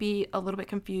they might be a little bit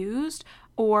confused,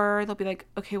 or they'll be like,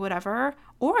 okay, whatever.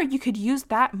 Or you could use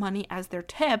that money as their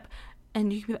tip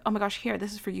and you can be like, oh my gosh, here,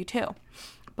 this is for you too.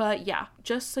 But yeah,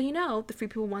 just so you know, the Free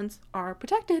People ones are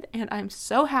protected, and I'm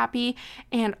so happy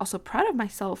and also proud of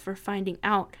myself for finding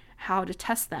out how to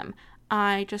test them.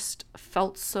 I just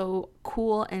felt so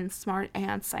cool and smart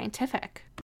and scientific.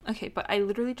 Okay, but I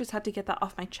literally just had to get that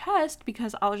off my chest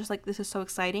because I was just like, this is so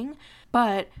exciting.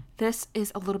 But this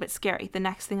is a little bit scary, the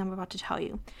next thing I'm about to tell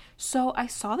you. So I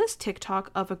saw this TikTok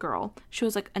of a girl. She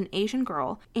was like an Asian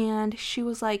girl. And she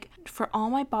was like, for all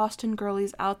my Boston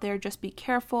girlies out there, just be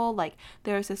careful. Like,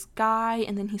 there's this guy,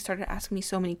 and then he started asking me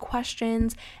so many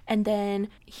questions. And then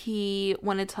he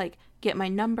wanted to like get my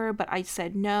number, but I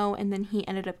said no, and then he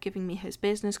ended up giving me his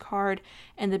business card,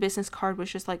 and the business card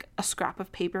was just like a scrap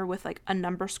of paper with like a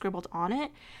number scribbled on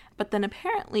it. But then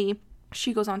apparently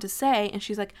she goes on to say, and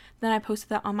she's like, then I posted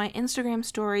that on my Instagram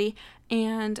story,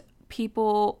 and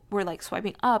people were like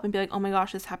swiping up and be like, oh my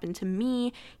gosh, this happened to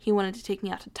me. He wanted to take me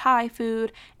out to Thai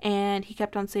food, and he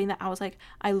kept on saying that I was like,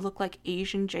 I look like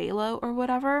Asian J-Lo or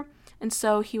whatever. And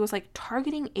so he was like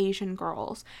targeting Asian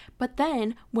girls. But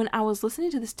then when I was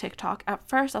listening to this TikTok, at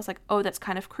first I was like, oh, that's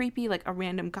kind of creepy, like a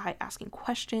random guy asking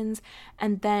questions.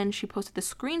 And then she posted the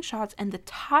screenshots, and the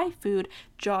Thai food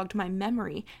jogged my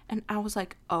memory. And I was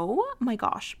like, oh my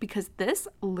gosh, because this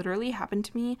literally happened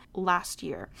to me last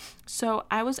year. So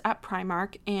I was at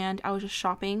Primark and I was just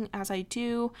shopping as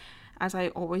I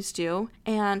always do,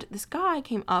 and this guy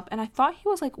came up, and I thought he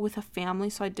was like with a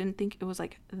family, so I didn't think it was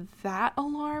like that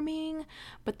alarming.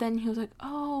 But then he was like,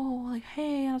 oh, like,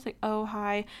 hey, and I was like, oh,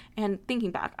 hi. And thinking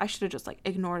back, I should have just like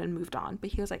ignored and moved on. But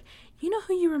he was like, you know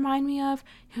who you remind me of?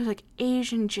 He was like,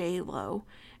 Asian J-Lo.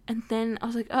 And then I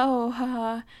was like, oh,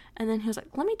 haha. And then he was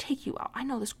like, let me take you out. I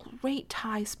know this great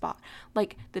Thai spot.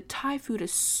 Like, the Thai food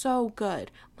is so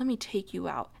good. Let me take you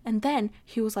out. And then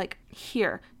he was like,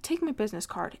 here, take my business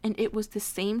card. And it was the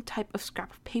same type of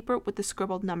scrap of paper with the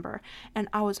scribbled number. And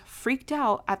I was freaked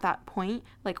out at that point,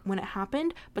 like when it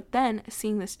happened. But then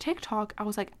seeing this TikTok, I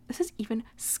was like, this is even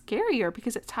scarier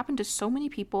because it's happened to so many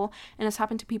people. And it's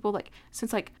happened to people like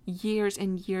since like years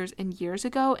and years and years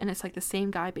ago. And it's like the same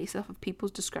guy based off of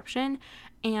people's description.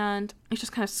 And it's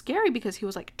just kind of scary because he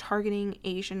was like targeting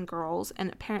Asian girls,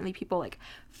 and apparently people like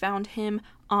found him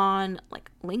on like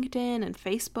LinkedIn and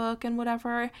Facebook and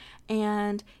whatever,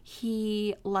 and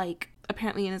he like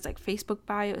apparently in his like Facebook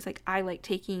bio is like, I like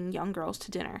taking young girls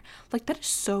to dinner. Like, that is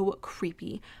so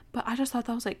creepy. But I just thought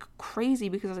that was like crazy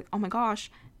because I was like, oh my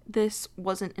gosh, this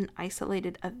wasn't an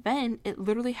isolated event. It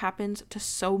literally happens to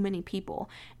so many people.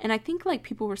 And I think like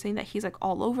people were saying that he's like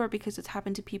all over because it's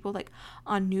happened to people like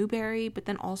on Newberry, but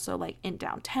then also like in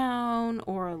downtown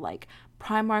or like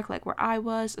Primark, like where I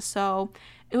was. So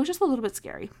it was just a little bit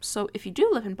scary. So if you do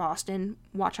live in Boston,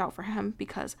 watch out for him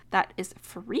because that is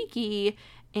freaky.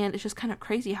 And it's just kind of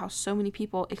crazy how so many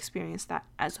people experience that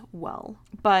as well.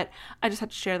 But I just had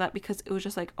to share that because it was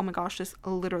just like, oh my gosh, this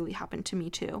literally happened to me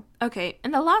too. Okay,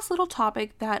 and the last little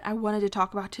topic that I wanted to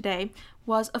talk about today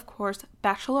was, of course,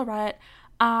 Bachelorette.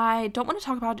 I don't want to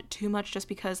talk about it too much just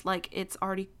because like it's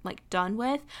already like done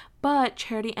with, but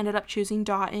Charity ended up choosing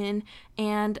Dotun,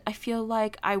 and I feel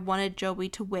like I wanted Joey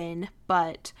to win,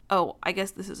 but oh, I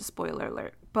guess this is a spoiler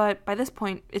alert. But by this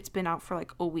point, it's been out for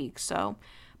like a week, so.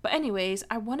 But anyways,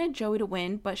 I wanted Joey to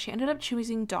win, but she ended up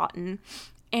choosing Dotun.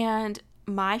 And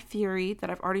my theory that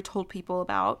I've already told people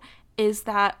about is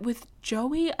that with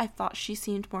Joey, I thought she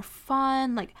seemed more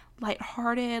fun, like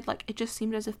lighthearted, like it just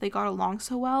seemed as if they got along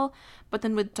so well. But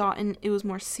then with Dotun, it was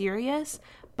more serious.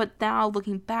 But now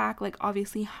looking back, like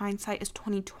obviously hindsight is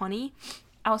 2020.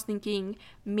 I was thinking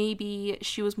maybe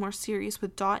she was more serious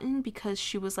with Dotun because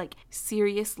she was like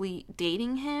seriously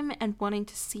dating him and wanting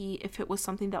to see if it was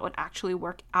something that would actually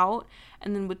work out.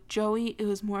 And then with Joey, it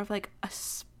was more of like a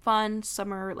fun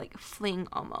summer like fling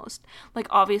almost. Like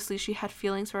obviously she had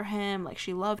feelings for him, like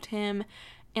she loved him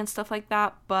and stuff like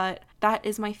that, but that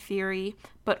is my theory.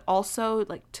 But also,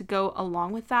 like, to go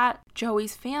along with that,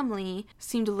 Joey's family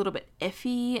seemed a little bit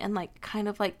iffy and like kind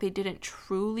of like they didn't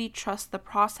truly trust the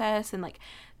process, and like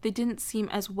they didn't seem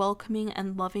as welcoming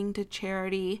and loving to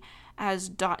Charity as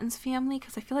Dotton's family,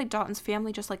 because I feel like Dotton's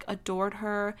family just like adored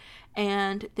her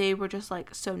and they were just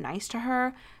like so nice to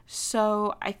her.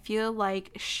 So I feel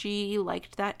like she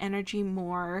liked that energy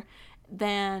more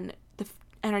than the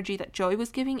energy that Joey was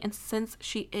giving. And since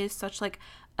she is such like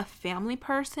a family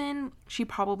person, she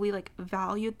probably like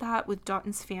valued that with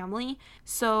Dotton's family.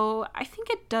 So I think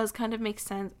it does kind of make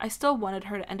sense. I still wanted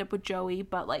her to end up with Joey,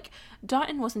 but like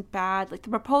Dotton wasn't bad. Like the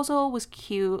proposal was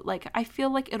cute. Like I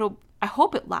feel like I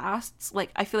hope it lasts.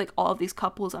 Like I feel like all of these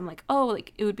couples, I'm like, oh,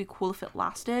 like it would be cool if it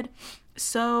lasted.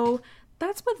 So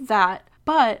that's with that.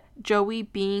 But Joey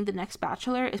being the next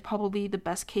bachelor is probably the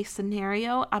best case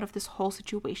scenario out of this whole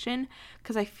situation,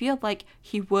 because I feel like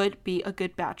he would be a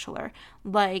good bachelor.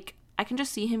 Like I can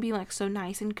just see him being like so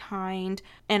nice and kind,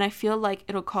 and I feel like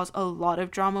it'll cause a lot of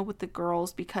drama with the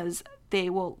girls because they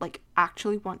will like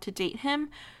actually want to date him.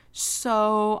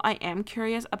 So I am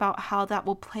curious about how that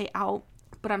will play out,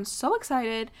 but I'm so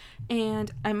excited. And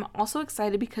I'm also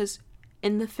excited because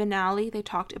in the finale, they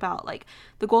talked about like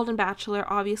the Golden Bachelor,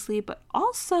 obviously, but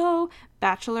also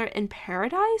Bachelor in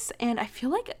Paradise. And I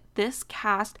feel like this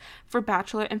cast for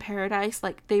Bachelor in Paradise,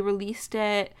 like they released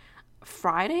it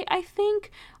Friday, I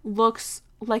think, looks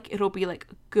like it'll be like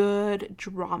good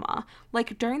drama.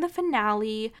 Like during the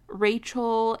finale,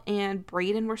 Rachel and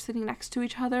Brayden were sitting next to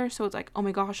each other, so it's like, oh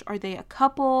my gosh, are they a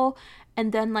couple?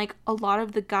 And then like a lot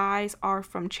of the guys are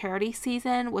from Charity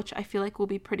season, which I feel like will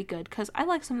be pretty good because I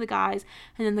like some of the guys.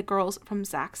 And then the girls from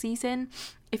Zach season,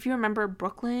 if you remember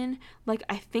Brooklyn, like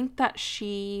I think that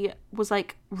she was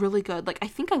like really good. Like I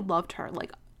think I loved her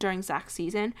like during Zach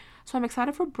season, so I'm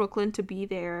excited for Brooklyn to be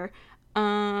there.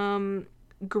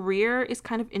 Greer is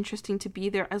kind of interesting to be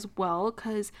there as well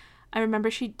because I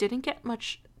remember she didn't get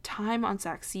much time on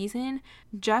Zach's season.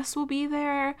 Jess will be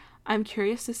there. I'm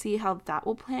curious to see how that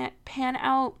will pan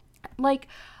out. Like,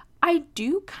 I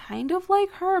do kind of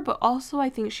like her, but also I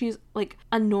think she's like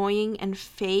annoying and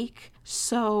fake.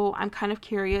 So I'm kind of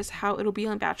curious how it'll be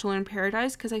on Bachelor in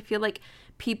Paradise because I feel like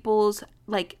people's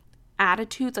like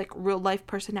attitudes, like real life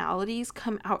personalities,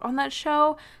 come out on that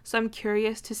show. So I'm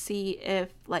curious to see if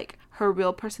like her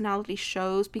real personality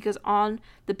shows, because on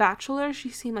The Bachelor she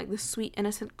seemed like this sweet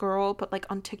innocent girl, but like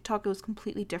on TikTok it was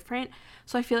completely different.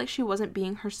 So I feel like she wasn't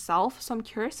being herself. So I'm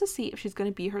curious to see if she's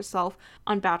going to be herself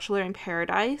on Bachelor in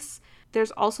Paradise. There's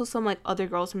also some like other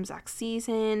girls from Zach's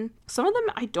season. Some of them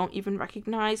I don't even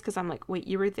recognize because I'm like, wait,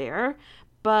 you were there?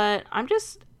 But I'm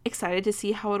just excited to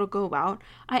see how it'll go out.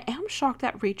 I am shocked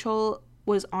that Rachel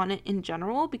was on it in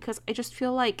general because I just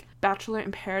feel like Bachelor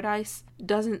in Paradise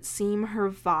doesn't seem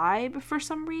her vibe for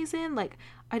some reason. Like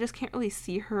I just can't really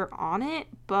see her on it,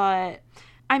 but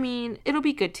I mean, it'll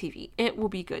be good TV. It will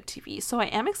be good TV. So I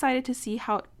am excited to see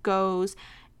how it goes.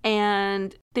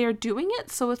 And they're doing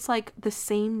it so it's like the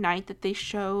same night that they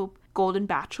show Golden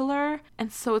Bachelor,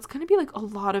 and so it's gonna be like a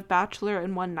lot of Bachelor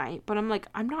in one night. But I'm like,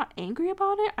 I'm not angry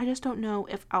about it. I just don't know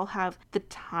if I'll have the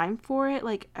time for it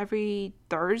like every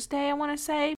Thursday, I want to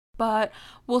say. But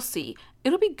we'll see.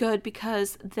 It'll be good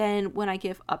because then when I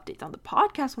give updates on the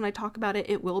podcast, when I talk about it,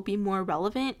 it will be more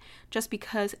relevant just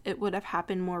because it would have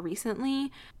happened more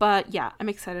recently. But yeah, I'm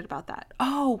excited about that.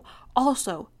 Oh,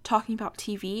 also, talking about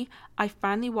TV, I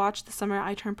finally watched The Summer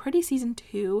I Turned Pretty Season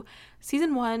 2.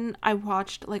 Season 1, I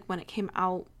watched like when it came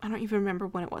out. I don't even remember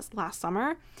when it was, last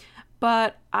summer.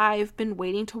 But I've been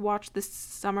waiting to watch The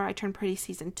Summer I Turned Pretty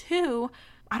Season 2.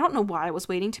 I don't know why I was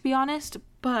waiting, to be honest,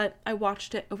 but I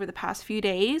watched it over the past few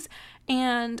days,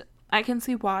 and I can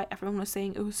see why everyone was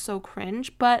saying it was so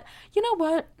cringe, but you know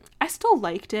what? I still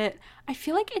liked it. I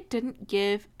feel like it didn't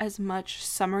give as much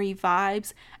summery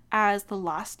vibes as the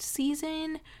last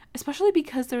season, especially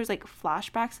because there's like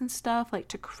flashbacks and stuff like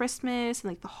to Christmas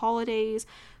and like the holidays,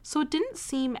 so it didn't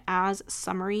seem as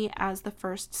summery as the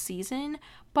first season.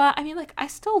 But I mean, like, I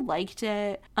still liked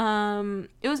it.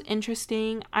 It was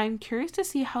interesting. I'm curious to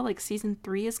see how like season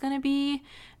 3 is gonna be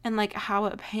and like how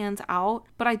it pans out.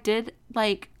 But I did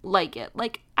like it.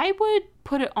 Like, I would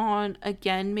put it on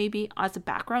again maybe as a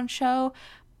background show,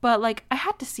 but like I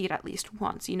had to see it at least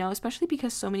once, you know, especially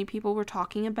because so many people were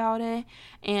talking about it,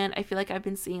 and I feel like I've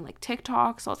been seeing like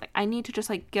TikTok, so I was like, I need to just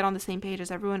like get on the same page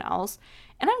as everyone else,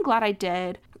 and I'm glad I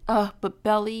did. But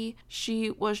Belly,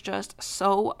 she was just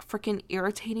so freaking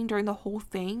irritating during the whole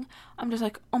thing. I'm just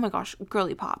like, oh my gosh,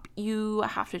 girly pop, you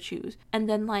have to choose. And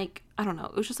then like, I don't know,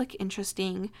 it was just like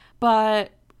interesting,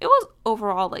 but it was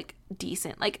overall like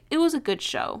decent. Like it was a good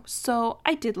show, so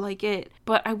I did like it,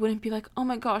 but I wouldn't be like, oh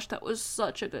my gosh, that was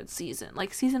such a good season.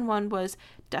 Like season 1 was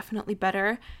definitely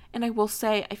better. And I will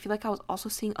say, I feel like I was also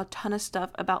seeing a ton of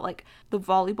stuff about like the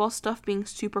volleyball stuff being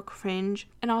super cringe,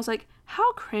 and I was like,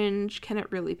 how cringe can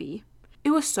it really be?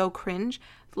 It was so cringe.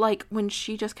 Like when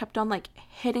she just kept on like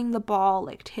hitting the ball,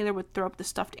 like Taylor would throw up the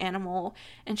stuffed animal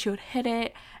and she would hit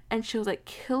it and she was like,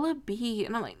 kill a bee.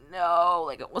 And I'm like, no,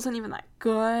 like it wasn't even that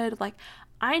good. Like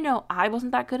I know I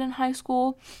wasn't that good in high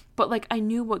school, but like I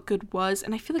knew what good was,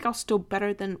 and I feel like I was still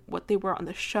better than what they were on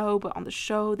the show. But on the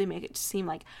show they make it seem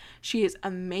like she is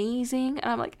amazing,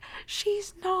 and I'm like,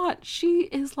 she's not. She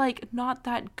is like not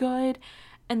that good.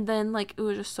 And then like it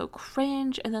was just so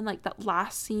cringe. And then like that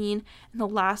last scene in the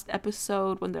last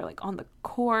episode when they're like on the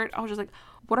court, I was just like,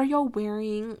 what are y'all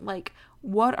wearing? Like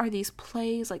what are these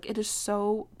plays? Like it is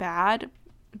so bad.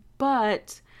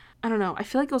 But I don't know, I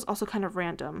feel like it was also kind of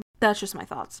random. That's just my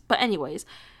thoughts. But anyways,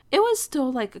 it was still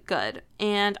like good,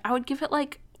 and I would give it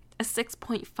like a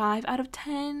 6.5 out of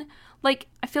 10. Like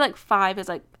I feel like 5 is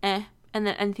like and then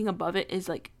anything above it is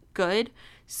like good.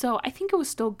 So I think it was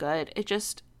still good. It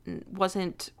just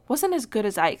wasn't as good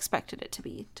as I expected it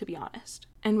to be honest.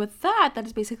 And with that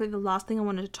is basically the last thing I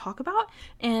wanted to talk about.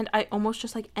 And I almost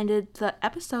just like ended the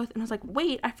episode and I was like,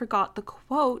 wait, I forgot the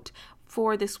quote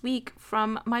for this week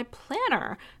from my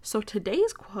planner. So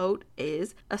today's quote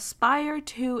is aspire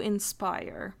to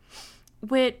inspire,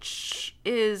 which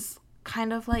is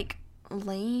kind of like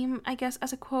lame, I guess,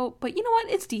 as a quote, but you know what?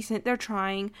 It's decent. They're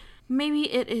trying.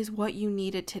 Maybe it is what you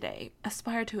needed today.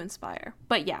 Aspire to inspire.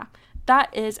 But yeah,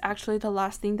 that is actually the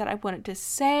last thing that I wanted to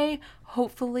say.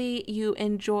 Hopefully you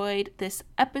enjoyed this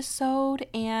episode,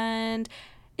 and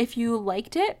if you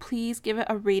liked it, please give it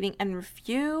a rating and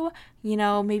review. You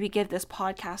know, maybe give this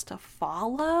podcast a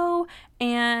follow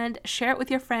and share it with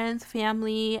your friends,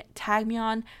 family. Tag me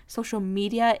on social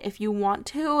media if you want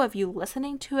to, if you're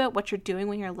listening to it, what you're doing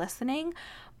when you're listening.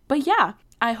 But yeah,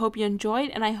 I hope you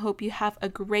enjoyed, and I hope you have a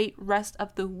great rest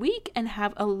of the week and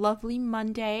have a lovely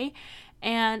Monday.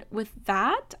 And with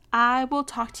that, I will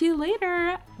talk to you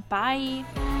later. Bye.